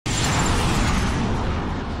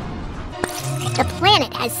The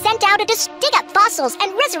planet has sent out to dig up fossils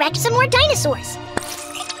and resurrect some more dinosaurs.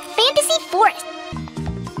 Fantasy Forest.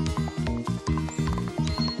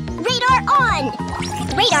 Radar on!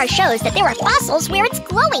 Radar shows that there are fossils where it's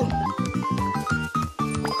glowing.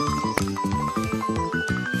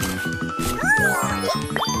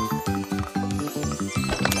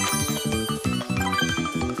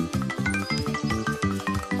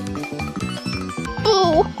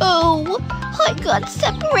 Oh, I got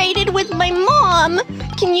separated with my mom.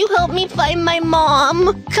 Can you help me find my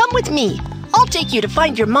mom? Come with me. I'll take you to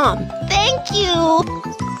find your mom. Thank you.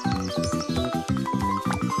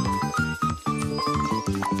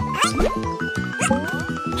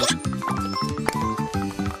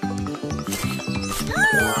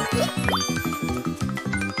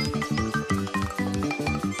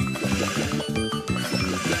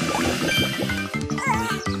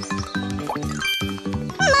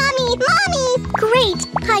 Great!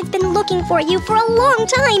 I've been looking for you for a long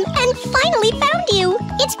time and finally found you!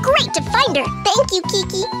 It's great to find her! Thank you,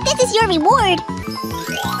 Kiki! This is your reward!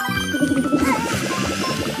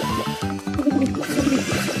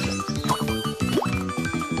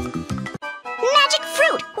 Magic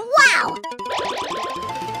fruit! Wow!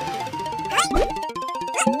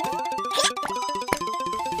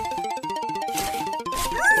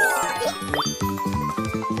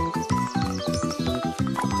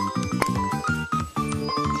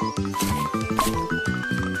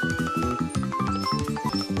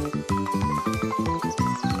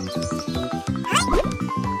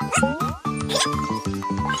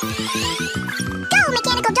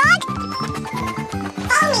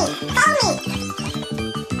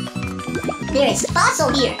 There's a fossil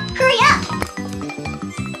here. Hurry up!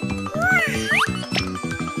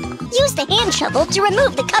 Use the hand shovel to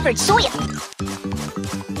remove the covered soil.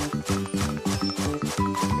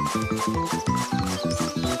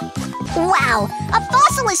 Wow! A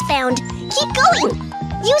fossil is found! Keep going!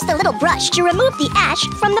 Use the little brush to remove the ash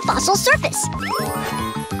from the fossil surface.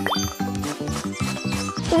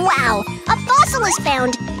 Wow! A fossil is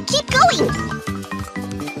found! Keep going!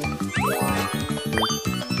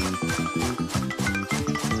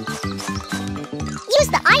 Use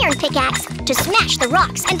the iron pickaxe to smash the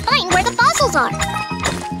rocks and find where the fossils are.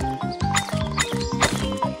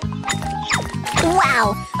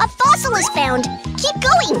 Wow! A fossil is found! Keep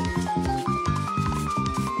going!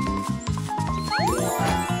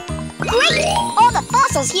 Great! All the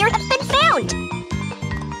fossils here have been found!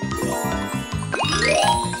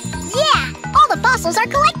 Yeah! All the fossils are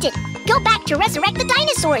collected! Go back to resurrect the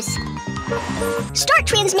dinosaurs! Start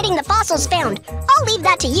transmitting the fossils found. I'll leave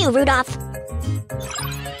that to you, Rudolph.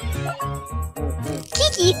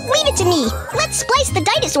 Kiki, leave it to me. Let's splice the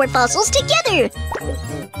dinosaur fossils together.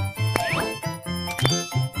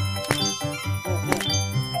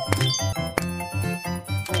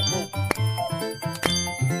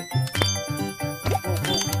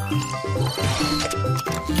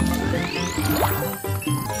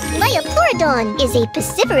 Liopleurodon is a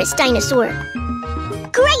piscivorous dinosaur.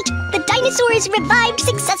 Great! The dinosaur is revived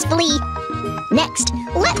successfully. Next,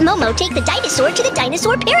 let Momo take the dinosaur to the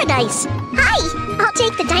dinosaur paradise. Hi! I'll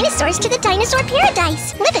take the dinosaurs to the dinosaur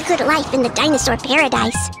paradise. Live a good life in the dinosaur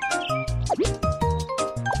paradise.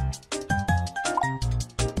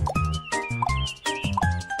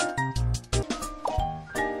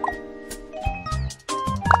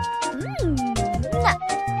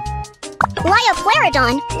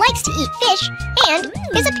 Liopleurodon likes to eat fish and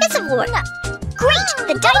is a piscivore. Great!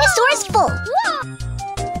 The dinosaur is full.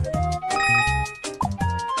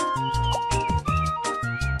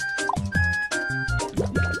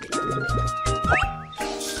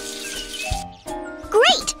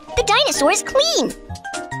 Great! The dinosaur is clean.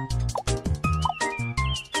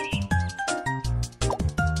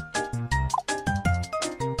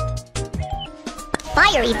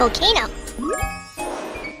 Fiery volcano.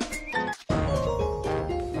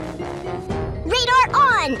 Radar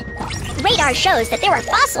on! Radar shows that there are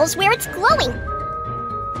fossils where it's glowing.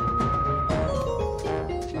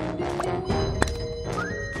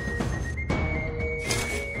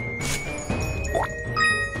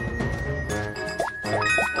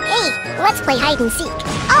 Hey, let's play hide and seek.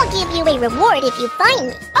 I'll give you a reward if you find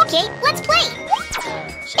me. Okay, let's play.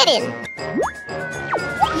 Hidden.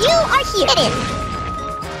 You are here. Hidden.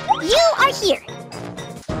 You are here.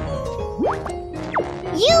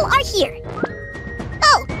 You are here.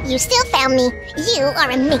 Oh, you still found me. You are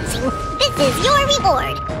amazing. This is your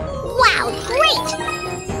reward. Wow, great!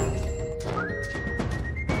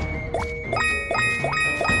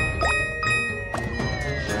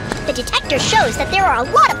 The detector shows that there are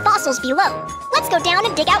a lot of fossils below. Let's go down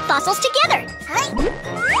and dig out fossils together.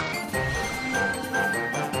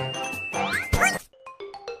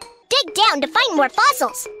 around to find more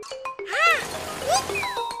fossils.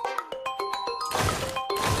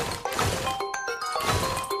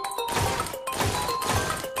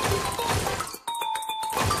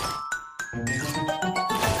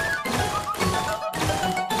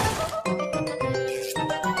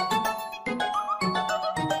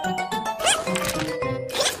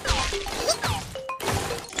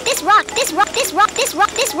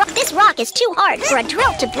 This rock is too hard for a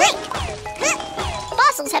drill to break.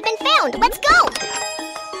 Fossils have been found. Let's go.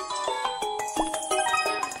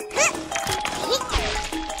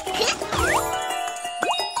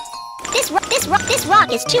 This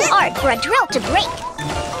rock is too hard for a drill to break.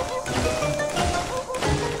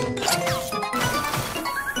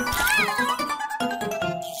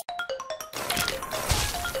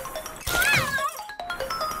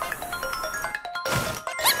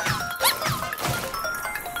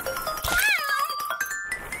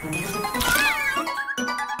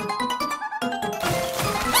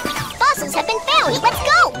 Fossils have been found. Let's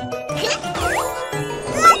go.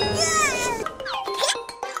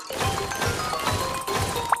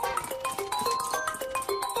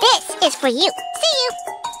 This is for you. See you.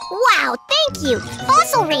 Wow, thank you.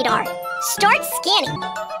 Fossil radar. Start scanning.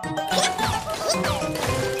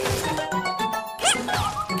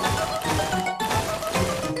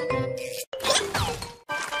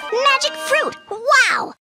 Magic fruit.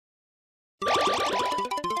 Wow.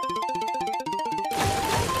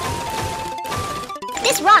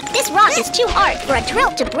 This rock is too hard for a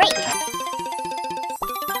drill to break.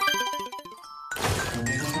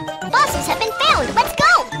 Fossils have been found. Let's go.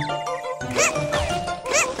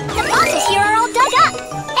 The fossils here are all dug up.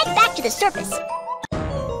 Head back to the surface.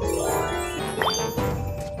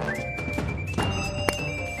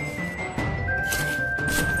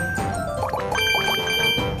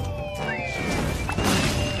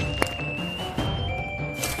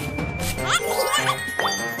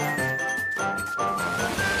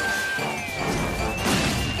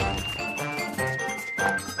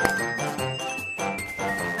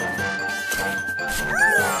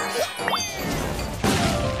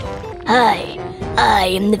 Hi, I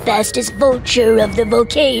am the fastest vulture of the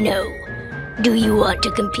volcano. Do you want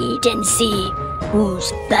to compete and see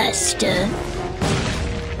who's faster?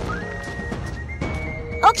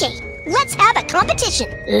 Okay, let's have a competition.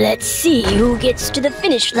 Let's see who gets to the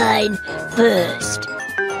finish line first.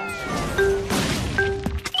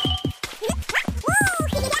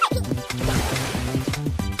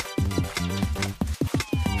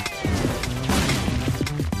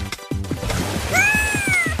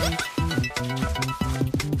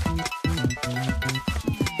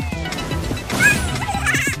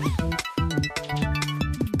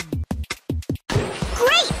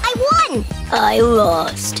 I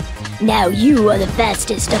lost. Now you are the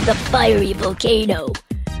fastest of the fiery volcano.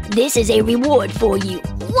 This is a reward for you.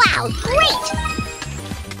 Wow, great!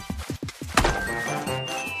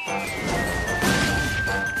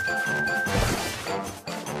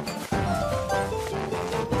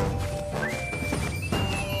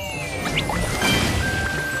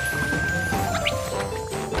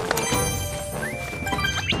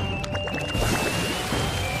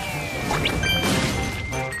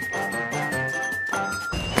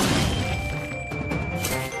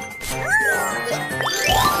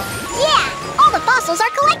 Fossils are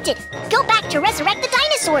collected. Go back to resurrect the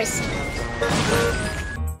dinosaurs.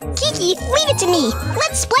 Kiki, leave it to me.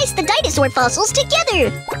 Let's splice the dinosaur fossils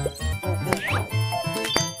together.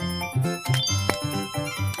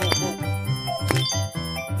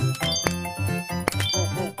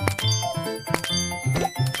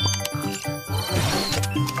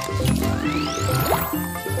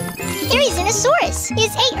 Dinosaurus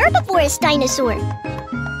is a herbivorous dinosaur.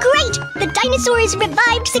 Great! The dinosaur is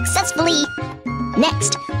revived successfully.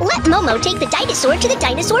 Next, let Momo take the dinosaur to the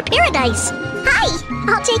dinosaur paradise. Hi!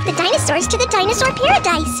 I'll take the dinosaurs to the dinosaur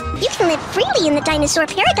paradise. You can live freely in the dinosaur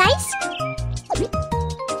paradise.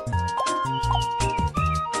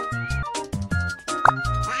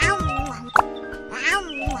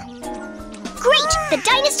 Great! The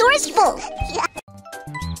dinosaur is full.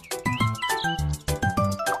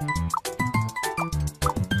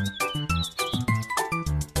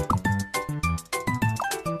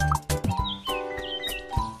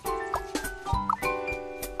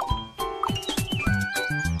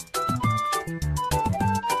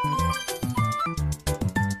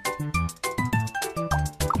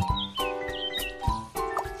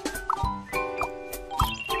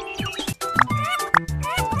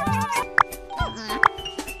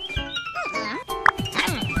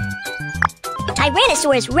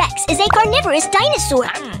 Tyrannosaurus rex is a carnivorous dinosaur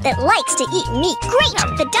that likes to eat meat. Great!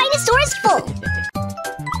 The dinosaur is full.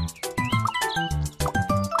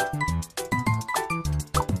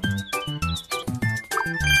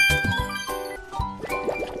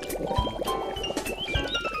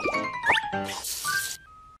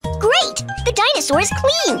 dinosaurs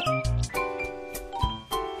clean.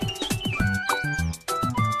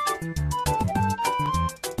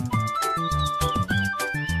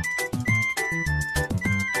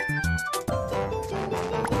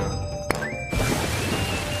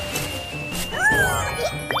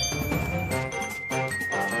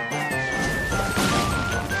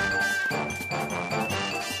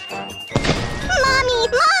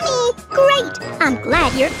 Great! I'm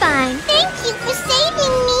glad you're fine. Thank you for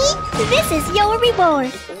saving me. This is your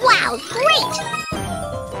reward. Wow, great!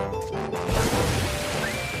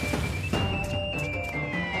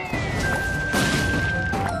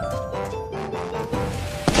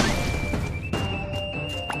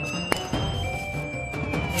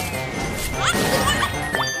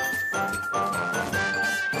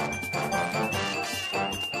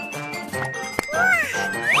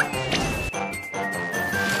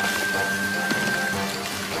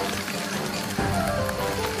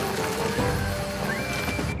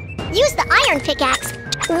 Use the iron pickaxe.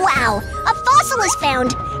 Wow, a fossil is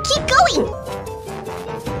found. Keep going.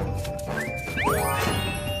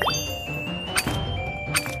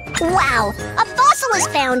 Wow, a fossil is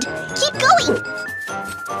found. Keep going.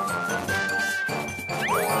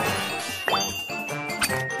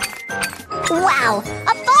 Wow,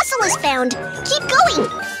 a fossil is found. Keep going.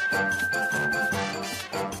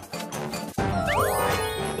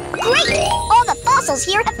 Great! All the fossils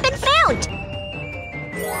here have been found.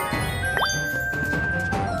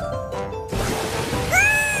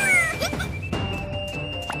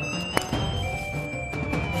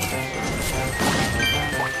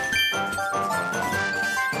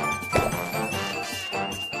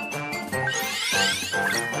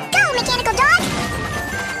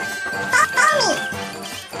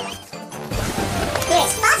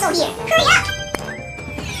 Here, hurry up!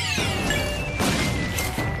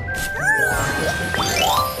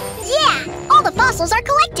 Yeah, all the fossils are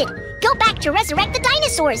collected. Go back to resurrect the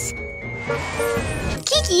dinosaurs.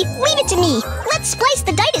 Kiki, leave it to me. Let's splice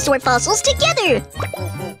the dinosaur fossils together.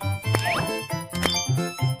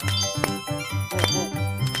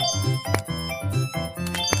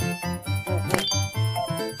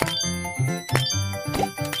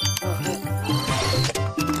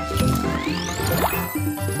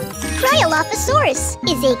 Cryolophosaurus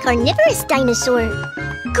is a carnivorous dinosaur.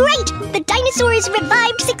 Great! The dinosaur is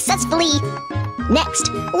revived successfully. Next,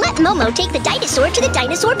 let Momo take the dinosaur to the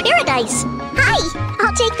dinosaur paradise. Hi!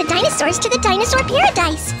 I'll take the dinosaurs to the dinosaur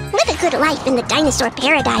paradise. Live a good life in the dinosaur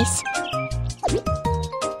paradise.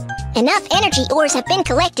 Enough energy ores have been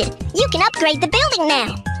collected. You can upgrade the building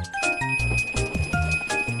now.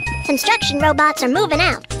 Construction robots are moving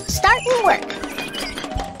out. Starting work.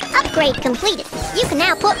 Upgrade completed. You can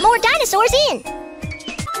now put more dinosaurs in.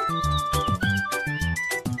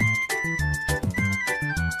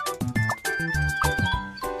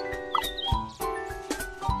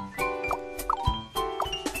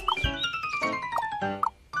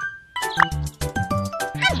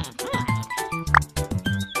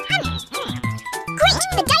 Great!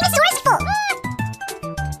 The dinosaur is full!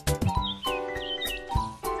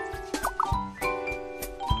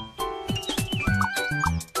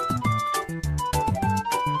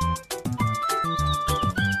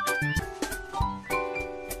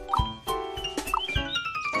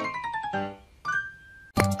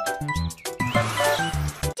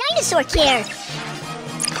 Dinosaur care!